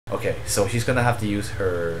Okay, so she's gonna have to use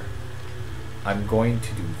her. I'm going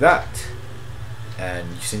to do that,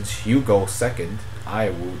 and since you go second, I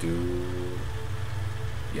will do.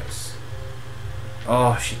 Yes.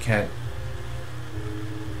 Oh, she can't.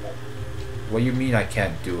 What do you mean I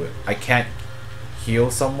can't do it? I can't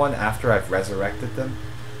heal someone after I've resurrected them?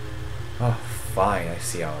 Oh, fine. I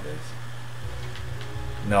see how it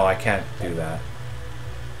is. No, I can't do that.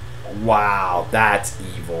 Wow, that's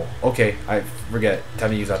evil. Okay, I forget.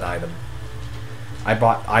 Time to use an item. I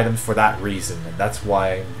bought items for that reason, and that's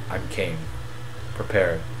why I came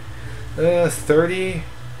prepared. 30.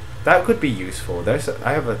 That could be useful.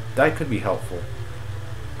 That could be helpful.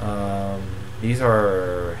 These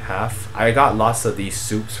are half. I got lots of these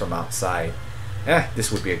soups from outside.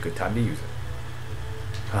 This would be a good time to use it.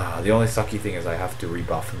 The only sucky thing is I have to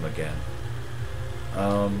rebuff them again.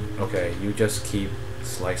 Okay, you just keep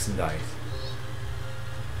slice and dice.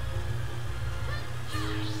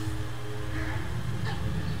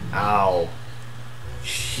 Ow.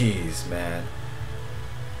 Jeez, man.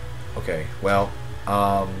 Okay, well,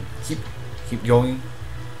 keep going.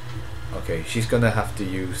 Okay, she's gonna have to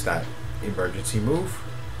use that emergency move.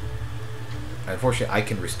 Unfortunately, I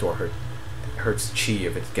can restore her. It hurts chi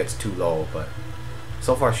if it gets too low, but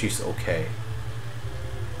so far she's okay.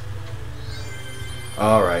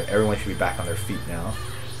 Alright, everyone should be back on their feet now.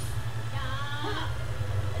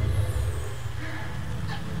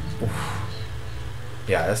 Oof.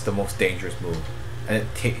 Yeah, that's the most dangerous move. And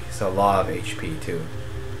it takes a lot of HP too.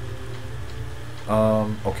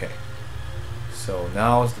 Okay. So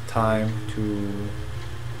now is the time to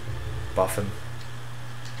buff him.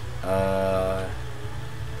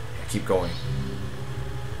 Keep going.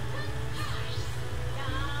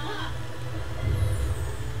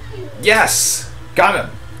 Yes! Got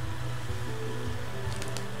him!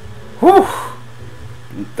 Whew!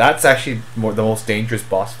 That's actually the most dangerous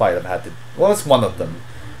boss fight I've had to... Well, it's one of them.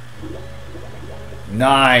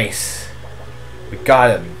 Nice! We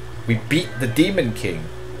got him. We beat the Demon King.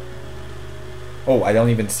 Oh, I didn't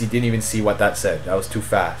even see what that said. That was too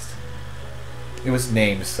fast. It was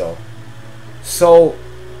named so. So...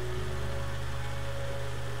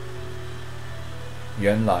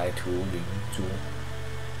 原来图灵珠.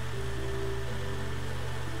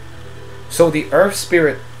 So the Earth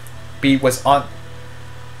Spirit bead was on...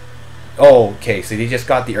 Oh, okay, so they just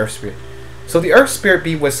got the Earth Spirit. So the Earth Spirit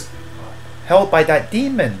bead was held by that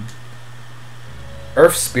demon.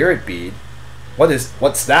 Earth Spirit bead?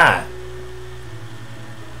 What's that?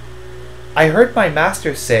 I heard my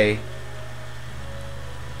master say...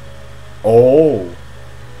 Oh.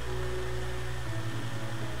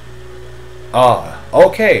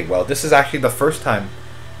 Okay, well, this is actually the first time...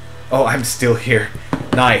 Oh, I'm still here.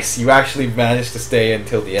 Nice, you actually managed to stay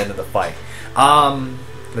until the end of the fight.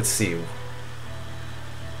 Let's see.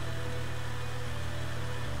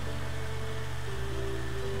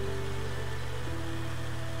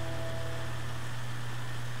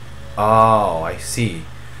 Oh, I see.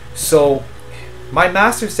 So, my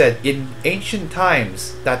master said in ancient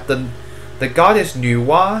times that the goddess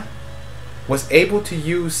Nuwa was able to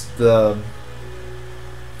use the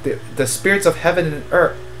spirits of heaven and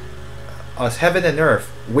earth,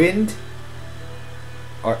 wind,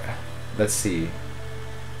 or let's see.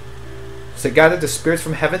 So gathered the spirits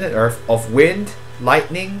from heaven and earth of wind,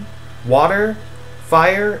 lightning, water,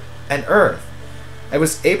 fire, and earth. I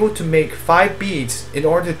was able to make 5 beads in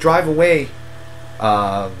order to drive away.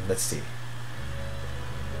 Let's see.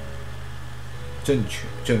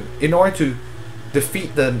 In order to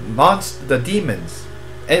defeat the demons.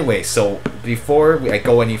 Anyway, so before I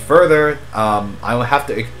go any further, I will have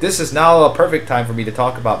to. This is now a perfect time for me to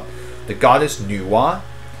talk about the goddess Nuwa.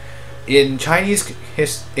 In Chinese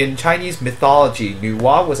mythology,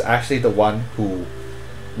 Nuwa was actually the one who,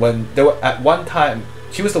 at one time,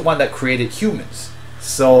 she was the one that created humans.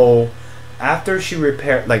 So after she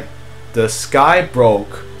repaired, like, the sky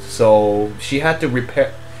broke, so she had to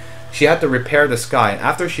repair the sky, and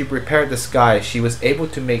after she repaired the sky, she was able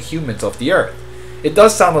to make humans of the earth. It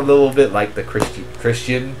does sound a little bit like the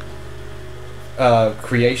Christian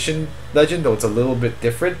creation legend, though it's a little bit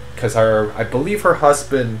different, because I believe her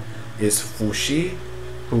husband is Fuxi,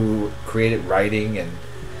 who created writing and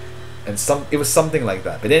it was something like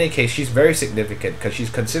that. But in any case, she's very significant because she's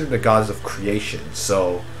considered the goddess of creation.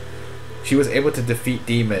 So she was able to defeat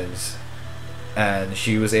demons, and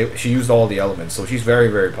she used all the elements. So she's very,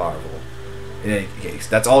 very powerful. In any case,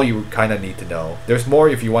 that's all you kind of need to know. There's more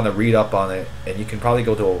if you want to read up on it, and you can probably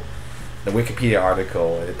go to the Wikipedia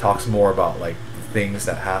article, and it talks more about like things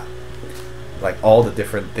that have, like all the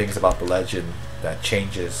different things about the legend that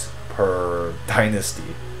changes per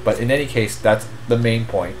dynasty. But in any case, that's the main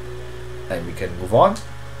point, and we can move on.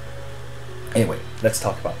 Anyway, let's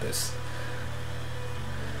talk about this.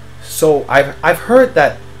 So I've heard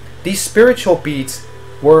that these spiritual beads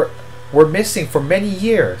were missing for many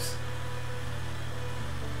years.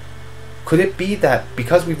 Could it be that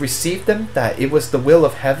because we received them, that it was the will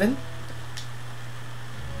of heaven?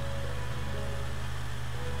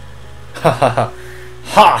 Ha ha ha!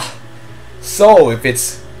 Ha! So if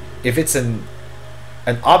it's an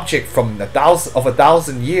object from a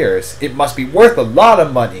thousand years, it must be worth a lot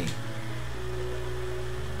of money.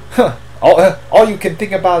 Huh! All you can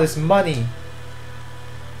think about is money.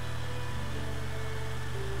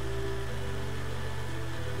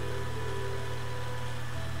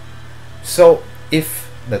 So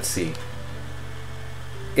let's see.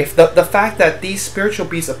 If the fact that these spiritual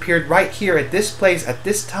beasts appeared right here at this place at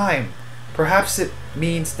this time, perhaps it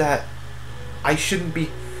means that I shouldn't be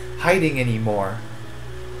hiding anymore.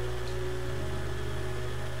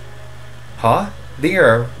 Huh?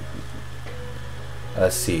 There.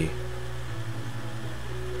 Let's see.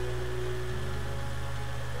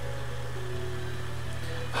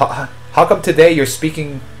 How come today you're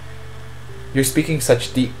speaking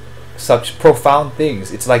such profound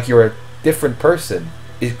things? It's like you're a different person.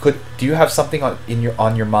 Do you have something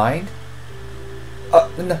on your mind?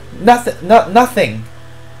 Nothing.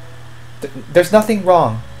 There's nothing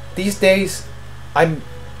wrong. These days, I'm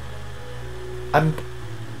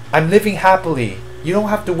living happily. You don't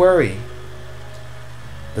have to worry.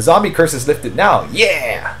 The zombie curse is lifted now.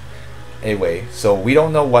 Yeah. Anyway, so we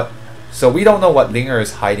don't know what Linger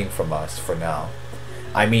is hiding from us for now.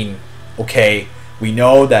 I mean, okay, we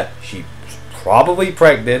know that she's probably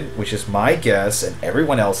pregnant, which is my guess and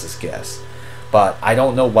everyone else's guess. But I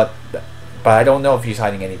don't know if he's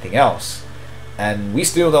hiding anything else. And we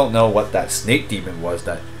still don't know what that snake demon was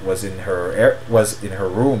that was in her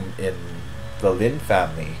room in the Lin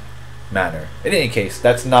family manor. In any case,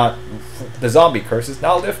 that's not the zombie curse is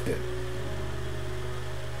now lifted.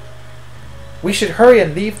 We should hurry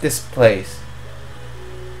and leave this place.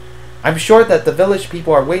 I'm sure that the village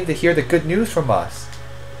people are waiting to hear the good news from us.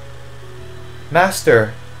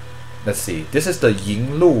 Master, let's see. This is the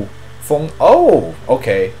Yinglu Feng. Oh,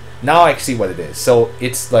 okay. Now I see what it is. So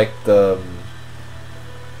it's like the.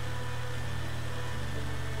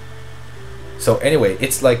 So anyway,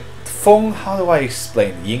 it's like Feng. How do I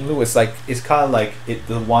explain? Yinglu is like it's kind of like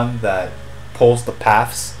the one that pulls the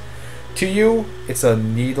paths to you. It's a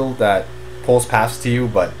needle that pulls paths to you,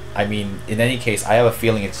 but I mean, in any case, I have a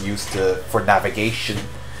feeling it's used for navigation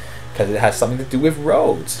because it has something to do with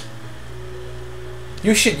roads.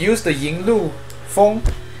 You should use the Yinglu Feng,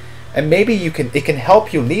 and maybe it can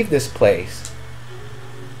help you leave this place.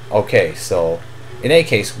 Okay, so in any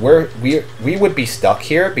case, we would be stuck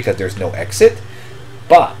here because there's no exit.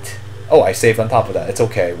 But oh, I saved on top of that. It's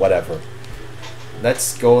okay, whatever.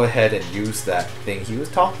 Let's go ahead and use that thing he was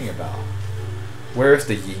talking about. Where's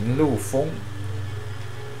the Yinglu Feng?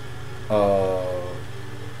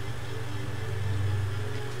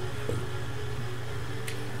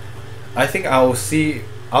 I think I'll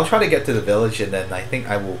try to get to the village and then I think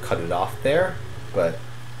I will cut it off there. But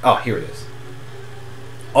oh, here it is.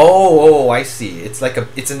 Oh, I see. It's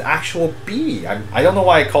an actual bee. I don't know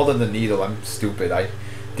why I called it the needle. I'm stupid. I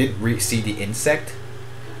didn't see the insect.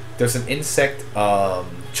 There's an insect,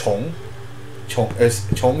 chong. Chong is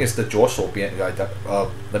the 左手边.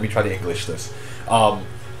 Let me try to English this.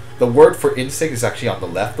 The word for insect is actually on the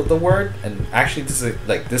left of the word, and actually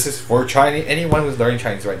this is for Chinese. Anyone who's learning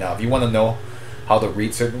Chinese right now, if you want to know how to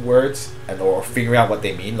read certain words or figure out what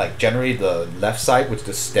they mean, like generally the left side, which is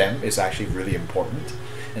the stem, is actually really important,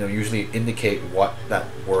 and it'll usually indicate what that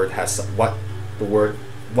word has, what the word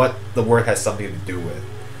has something to do with.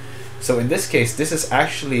 So in this case, this is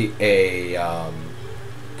actually a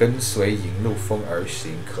跟随引路风而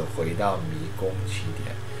行，可回到迷宫起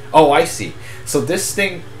点. Oh, I see. So this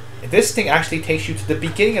thing actually takes you to the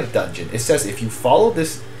beginning of the dungeon. It says if you follow the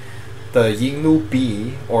Yinglu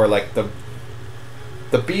bee, or like the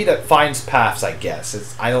bee that finds paths, I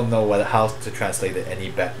guess. I don't know how to translate it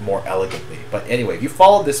any more elegantly. But anyway, if you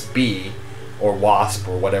follow this bee, or wasp,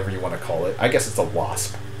 or whatever you want to call it, I guess it's a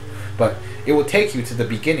wasp. But it will take you to the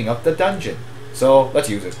beginning of the dungeon. So let's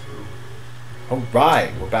use it.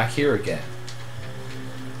 Alright, we're back here again.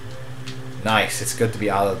 Nice, it's good to be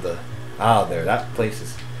out of there. That place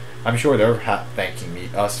is... I'm sure they're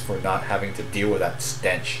thanking us for not having to deal with that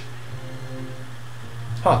stench.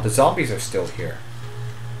 Huh, the zombies are still here.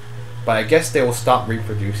 But I guess they will stop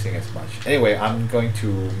reproducing as much. Anyway, I'm going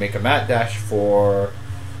to make a mad dash for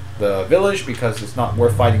the village because it's not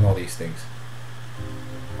worth fighting all these things.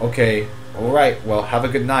 Okay, Alright, well, have a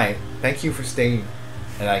good night. Thank you for staying.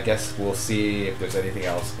 And I guess we'll see if there's anything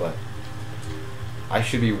else, but I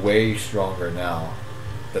should be way stronger now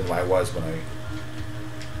than I was when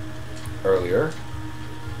earlier.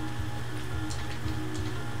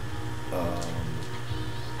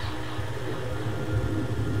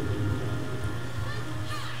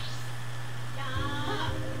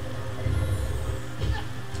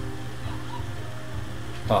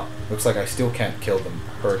 Huh, looks like I still can't kill them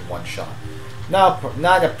her in one shot. No,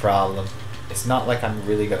 not a problem. It's not like I'm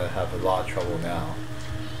really gonna have a lot of trouble now.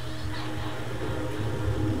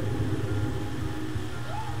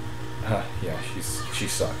 Yeah, she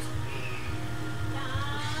sucks.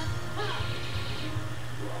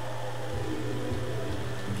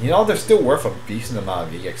 You know, they're still worth a decent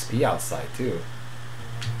amount of EXP outside too.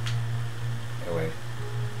 Anyway,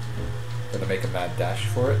 gonna make a mad dash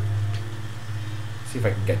for it. See if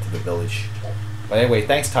I can get to the village. But anyway,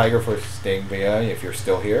 thanks Tiger for staying by if you're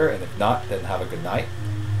still here, and if not, then have a good night.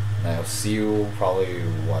 And I'll see you probably,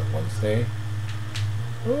 what, Wednesday?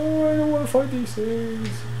 Oh, I don't want to fight these things.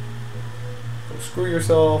 So screw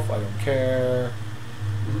yourself, I don't care.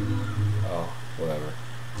 Oh, whatever.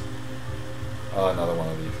 Oh, another one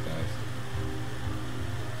of these guys.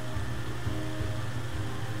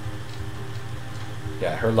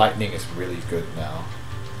 Yeah, her lightning is really good now.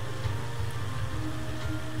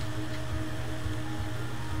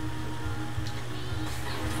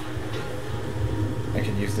 I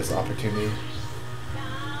can use this opportunity.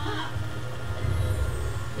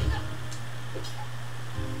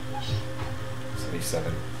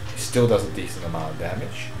 He still does a decent amount of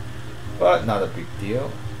damage, but not a big deal.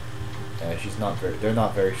 She's not very. They're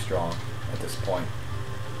not very strong at this point.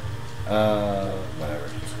 Whatever.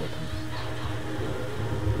 Just whip him.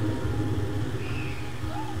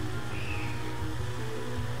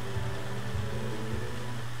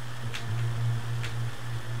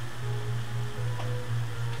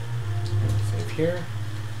 Save here.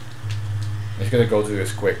 I'm just gonna go through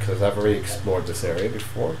this quick because I've already explored this area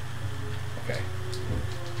before. Okay.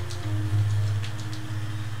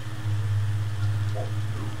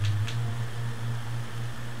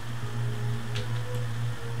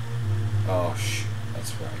 Oh, shoot.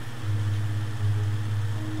 That's right.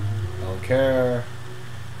 I don't care.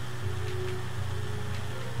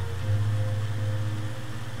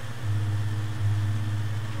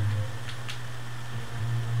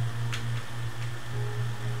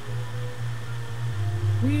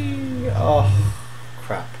 Whee! Oh,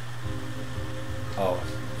 crap. Oh,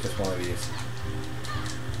 just one of these.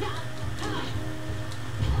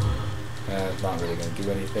 It's not really going to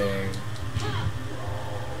do anything.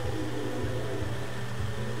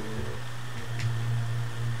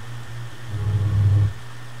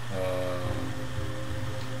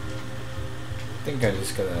 I think I'm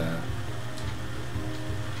just gonna,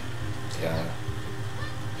 yeah,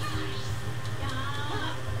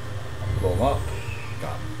 blow them up.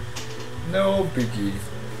 Got him. No biggie.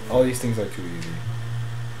 All these things are too easy.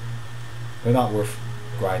 They're not worth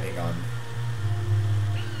grinding on.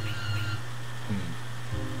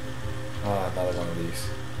 Ah, another one of these.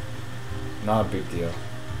 Not a big deal.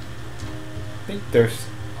 I think there's.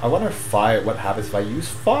 I wonder if fire. What happens if I use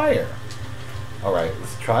fire? All right,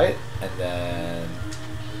 let's try it, and then.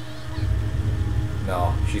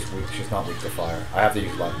 No, she's weak. She's not weak to fire. I have to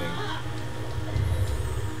use lightning.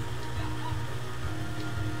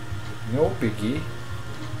 No biggie.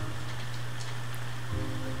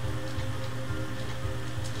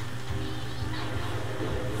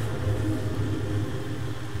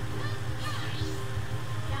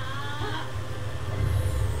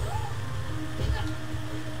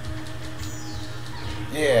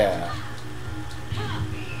 Yeah.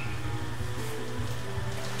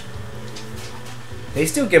 They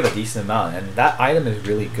still give a decent amount, and that item is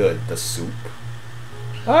really good, the soup.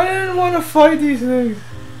 I didn't want to fight these things.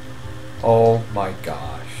 Oh my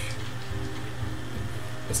gosh.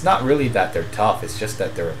 It's not really that they're tough, it's just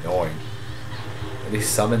that they're annoying. They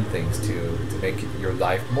summon things to make your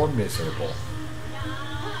life more miserable.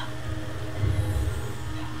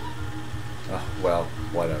 Oh, well,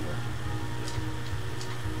 whatever.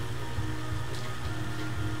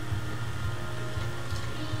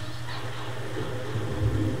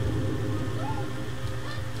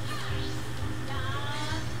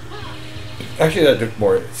 Actually, that took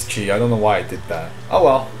more XP. I don't know why I did that. Oh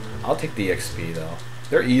well, I'll take the XP though.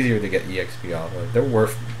 They're easier to get EXP off of. They're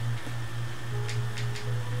worth.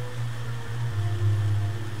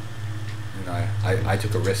 No, I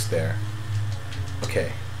took a risk there.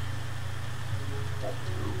 Okay.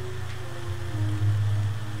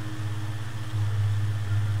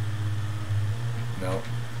 No.